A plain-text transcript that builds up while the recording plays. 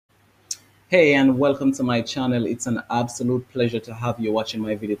Hey, and welcome to my channel. It's an absolute pleasure to have you watching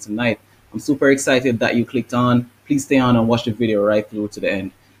my video tonight. I'm super excited that you clicked on. Please stay on and watch the video right through to the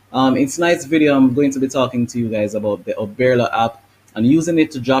end. In tonight's video, I'm going to be talking to you guys about the Oberlo app and using it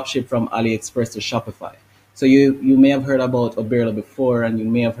to dropship from AliExpress to Shopify. So you may have heard about Oberlo before, and you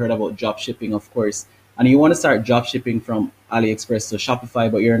may have heard about dropshipping, of course. And you want to start dropshipping from AliExpress to Shopify,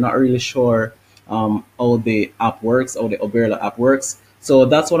 but you're not really sure how the app works, how the Oberlo app works. So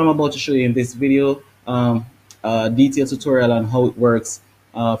that's what I'm about to show you in this video, a detailed tutorial on how it works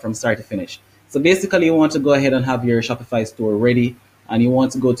from start to finish. So basically you want to go ahead and have your Shopify store ready, and you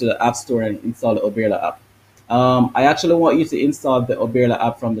want to go to the App Store and install the Oberlo app. I actually want you to install the Oberlo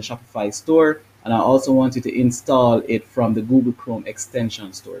app from the Shopify store, and I also want you to install it from the Google Chrome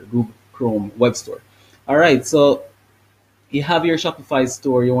extension store, Google Chrome web store. All right, so you have your Shopify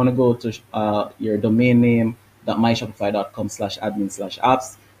store. You want to go to your domain name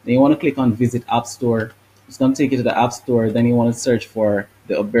myshopify.com/admin/apps. Then you want to click on visit app store. It's going to take you to the app store. Then you want to search for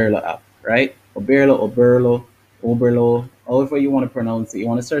the Oberlo app, right? Oberlo, however you want to pronounce it. You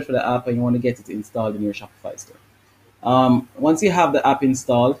want to search for the app and you want to get it installed in your Shopify store. Once you have the app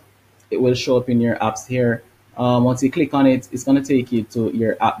installed, it will show up in your apps here. Once you click on it, it's going to take you to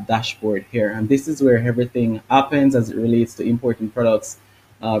your app dashboard here. And this is where everything happens as it relates to importing products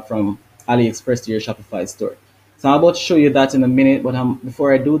from AliExpress to your Shopify store. So I'm about to show you that in a minute, but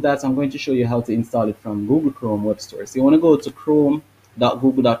before I do that, I'm going to show you how to install it from Google Chrome Web Store. So you want to go to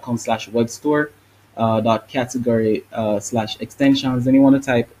chrome.google.com/webstore .category /extensions. Then you want to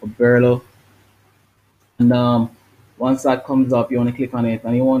type Oberlo, and once that comes up, you want to click on it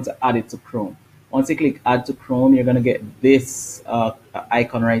and you want to add it to Chrome. Once you click add to Chrome, you're going to get this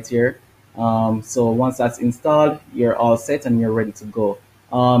icon right here. So once that's installed, you're all set and you're ready to go.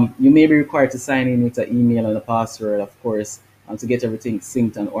 You may be required to sign in with an email and a password, of course, to get everything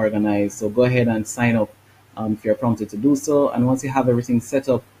synced and organized. So go ahead and sign up if you're prompted to do so. And once you have everything set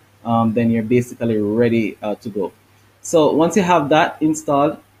up, then you're basically ready to go. So once you have that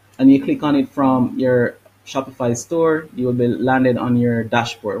installed and you click on it from your Shopify store, you will be landed on your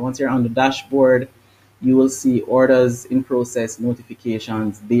dashboard. Once you're on the dashboard, you will see orders in process,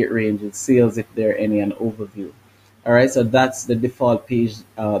 notifications, date ranges, sales if there are any, and overview. All right, so that's the default page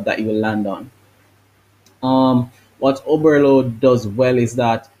that you will land on. What Oberlo does well is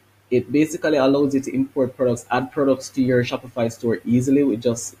that it basically allows you to import products, add products to your Shopify store easily with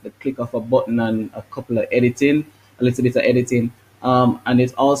just the click of a button and a couple of editing, a little bit of editing. And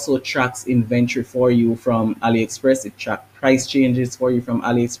it also tracks inventory for you from AliExpress. It tracks price changes for you from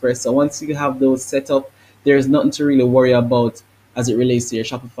AliExpress. So once you have those set up, there's nothing to really worry about as it relates to your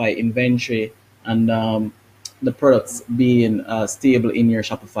Shopify inventory and the products being stable in your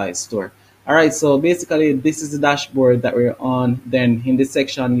Shopify store. All right, so basically this is the dashboard that we're on. Then in this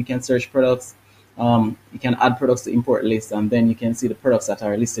section, you can search products. You can add products to import list, and then you can see the products that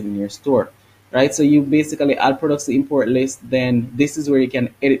are listed in your store. Right, so you basically add products to import list. Then this is where you can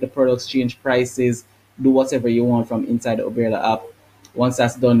edit the products, change prices, do whatever you want from inside the Oberlo app. Once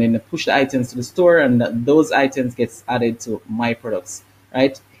that's done, then push the items to the store, and those items gets added to my products.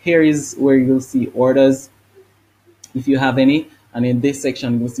 Right, here is where you'll see orders if you have any, and in this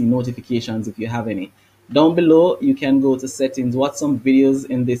section you'll see notifications if you have any. Down below you can go to settings, watch some videos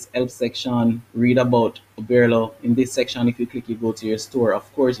in this help section, read about Oberlo. In this section, if you click, you go to your store, of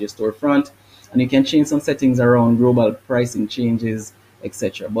course your storefront, and you can change some settings around global pricing changes,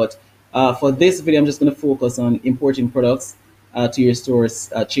 etc. But for this video, I'm just going to focus on importing products to your stores,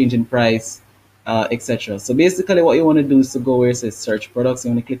 changing price, etc. So basically what you want to do is to go where it says search products.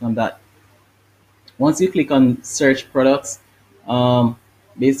 You want to click on that. Once you click on search products,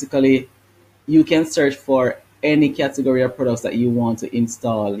 basically you can search for any category of products that you want to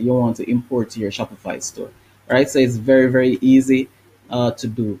install, you want to import to your Shopify store. All right, so it's very, very easy to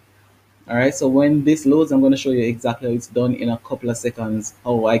do. All right, so when this loads, I'm going to show you exactly how it's done in a couple of seconds,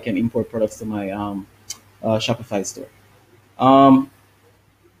 how I can import products to my Shopify store.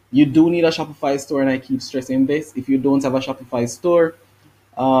 You do need a Shopify store, and I keep stressing this. If you don't have a Shopify store,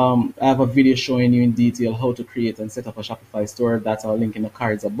 I have a video showing you in detail how to create and set up a Shopify store. That's our link in the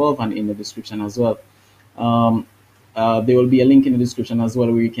cards above and in the description as well. There will be a link in the description as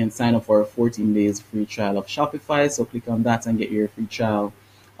well where you can sign up for a 14 days free trial of Shopify. So click on that and get your free trial.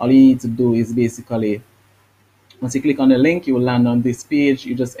 All you need to do is basically, once you click on the link, you will land on this page.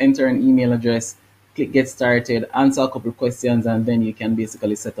 You just enter an email address, click get started, answer a couple of questions, and then you can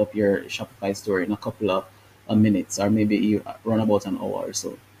basically set up your Shopify store in a couple of minutes, or maybe you run about an hour or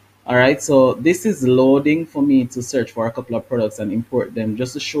so. All right, so this is loading for me to search for a couple of products and import them,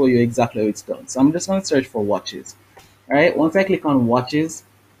 just to show you exactly how it's done. So I'm just going to search for watches. All right, once I click on watches,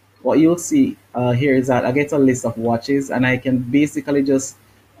 what you'll see here is that I get a list of watches, and I can basically just,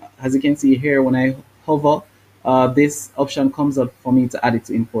 as you can see here, when I hover, this option comes up for me to add it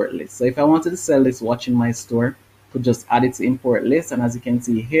to import list. So if I wanted to sell this watch in my store, I could just add it to import list. And as you can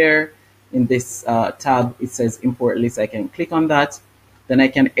see here in this tab, it says import list. I can click on that. Then I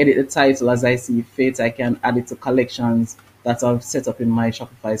can edit the title as I see fit. I can add it to collections that I've set up in my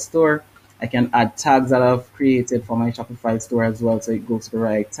Shopify store. I can add tags that I've created for my Shopify store as well, so it goes to the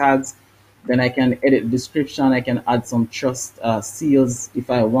right tags. Then I can edit the description. I can add some trust seals if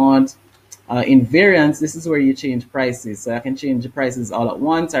I want. In variants, this is where you change prices. So I can change the prices all at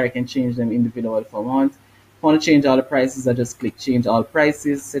once, or I can change them individually if I want. If I want to change all the prices, I just click change all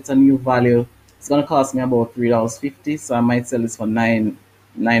prices, set a new value. It's going to cost me about $3.50, so I might sell this for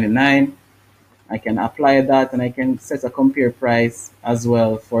 $9.99. I can apply that, and I can set a compare price as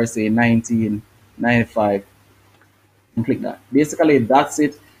well for, say, $19.95, and click that. Basically, that's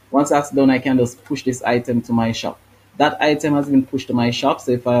it. Once that's done, I can just push this item to my shop. That item has been pushed to my shop.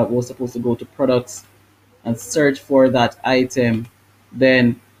 So if I was supposed to go to products and search for that item,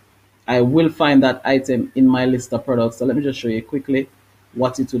 then I will find that item in my list of products. So let me just show you quickly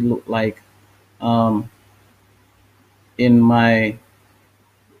what it would look like um, in my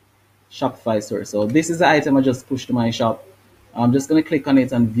Shopify store. So this is the item I just pushed to my shop. I'm just going to click on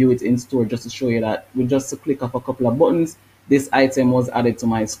it and view it in store, just to show you that with just a click of a couple of buttons, this item was added to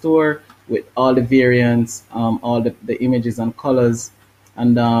my store with all the variants, all the images and colors.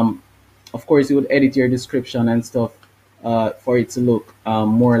 And of course, you would edit your description and stuff for it to look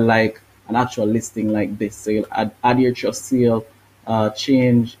more like an actual listing like this. So you'll add your trust seal,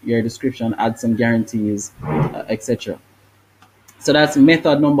 change your description, add some guarantees, etc. So that's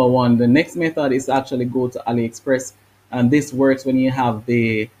method number one. The next method is to actually go to AliExpress, and this works when you have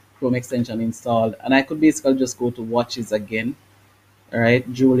the Chrome extension installed. And I could basically just go to watches again, all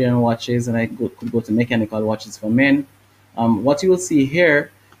right, Julian watches, and I could go to mechanical watches for men. What you will see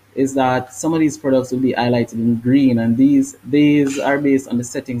here is that some of these products will be highlighted in green, and these are based on the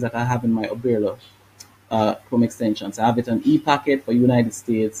settings that I have in my Oberlo Chrome extensions. I have it on e-packet for United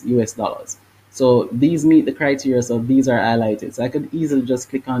States, US dollars. So these meet the criteria, so these are highlighted. So I could easily just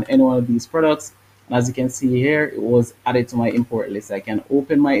click on any one of these products. And as you can see here, it was added to my import list. I can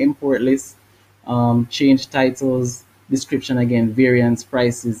open my import list, change titles, description again, variants,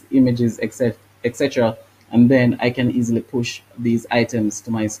 prices, images, etc. And then I can easily push these items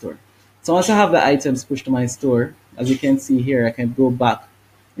to my store. So once I have the items pushed to my store, as you can see here, I can go back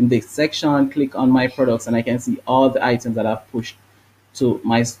in this section, click on my products, and I can see all the items that I've pushed to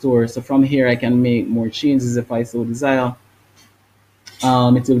my store. So from here, I can make more changes if I so desire.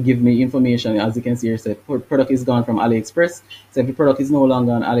 It will give me information. As you can see here, said product is gone from AliExpress. So if the product is no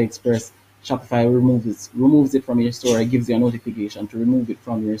longer on AliExpress, Shopify removes it from your store. It gives you a notification to remove it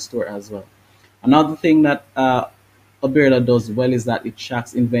from your store as well. Another thing that Oberlo does well is that it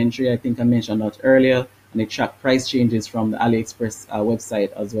tracks inventory. I think I mentioned that earlier, and it tracks price changes from the AliExpress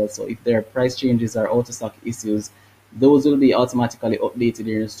website as well. So if there are price changes or out of stock issues, those will be automatically updated in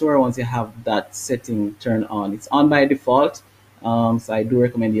your store once you have that setting turned on. It's on by default, so I do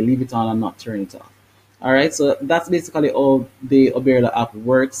recommend you leave it on and not turn it off. All right, so that's basically all the Oberlo app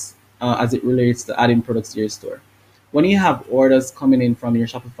works as it relates to adding products to your store. When you have orders coming in from your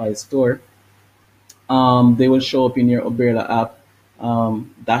Shopify store, they will show up in your Oberlo app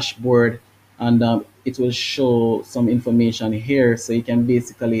dashboard, and it will show some information here, so you can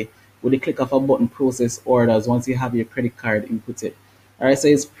basically, with the click of a button, process orders once you have your credit card inputted. All right, so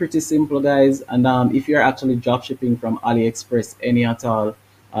it's pretty simple, guys. And if you're actually drop shipping from AliExpress any at all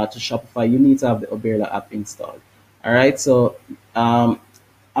to Shopify, you need to have the Oberlo app installed. All right, so I'm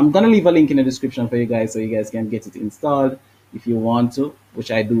gonna leave a link in the description for you guys so you guys can get it installed if you want to, which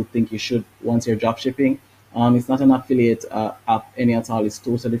I do think you should once you're drop shipping. It's not an affiliate app any at all. It's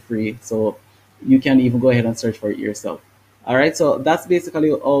totally free, so you can even go ahead and search for it yourself. All right, so that's basically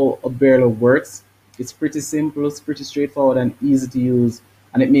how Oberlo works. It's pretty simple, it's pretty straightforward and easy to use,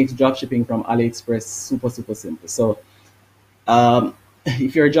 and it makes drop shipping from AliExpress super simple. So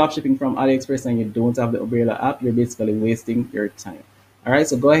if you're drop shipping from AliExpress and you don't have the Oberlo app, you're basically wasting your time. All right,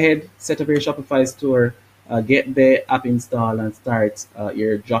 so go ahead, set up your Shopify store, get the app installed, and start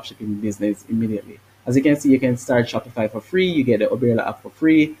your dropshipping business immediately. As you can see, you can start Shopify for free. You get the Oberlo app for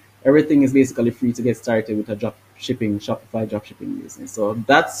free. Everything is basically free to get started with a Shopify dropshipping business. So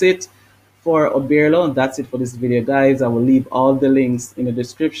that's it for Oberlo, and that's it for this video, guys. I will leave all the links in the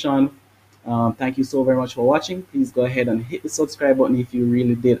description. Thank you so very much for watching. Please go ahead and hit the subscribe button if you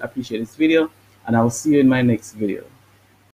really did appreciate this video, and I will see you in my next video.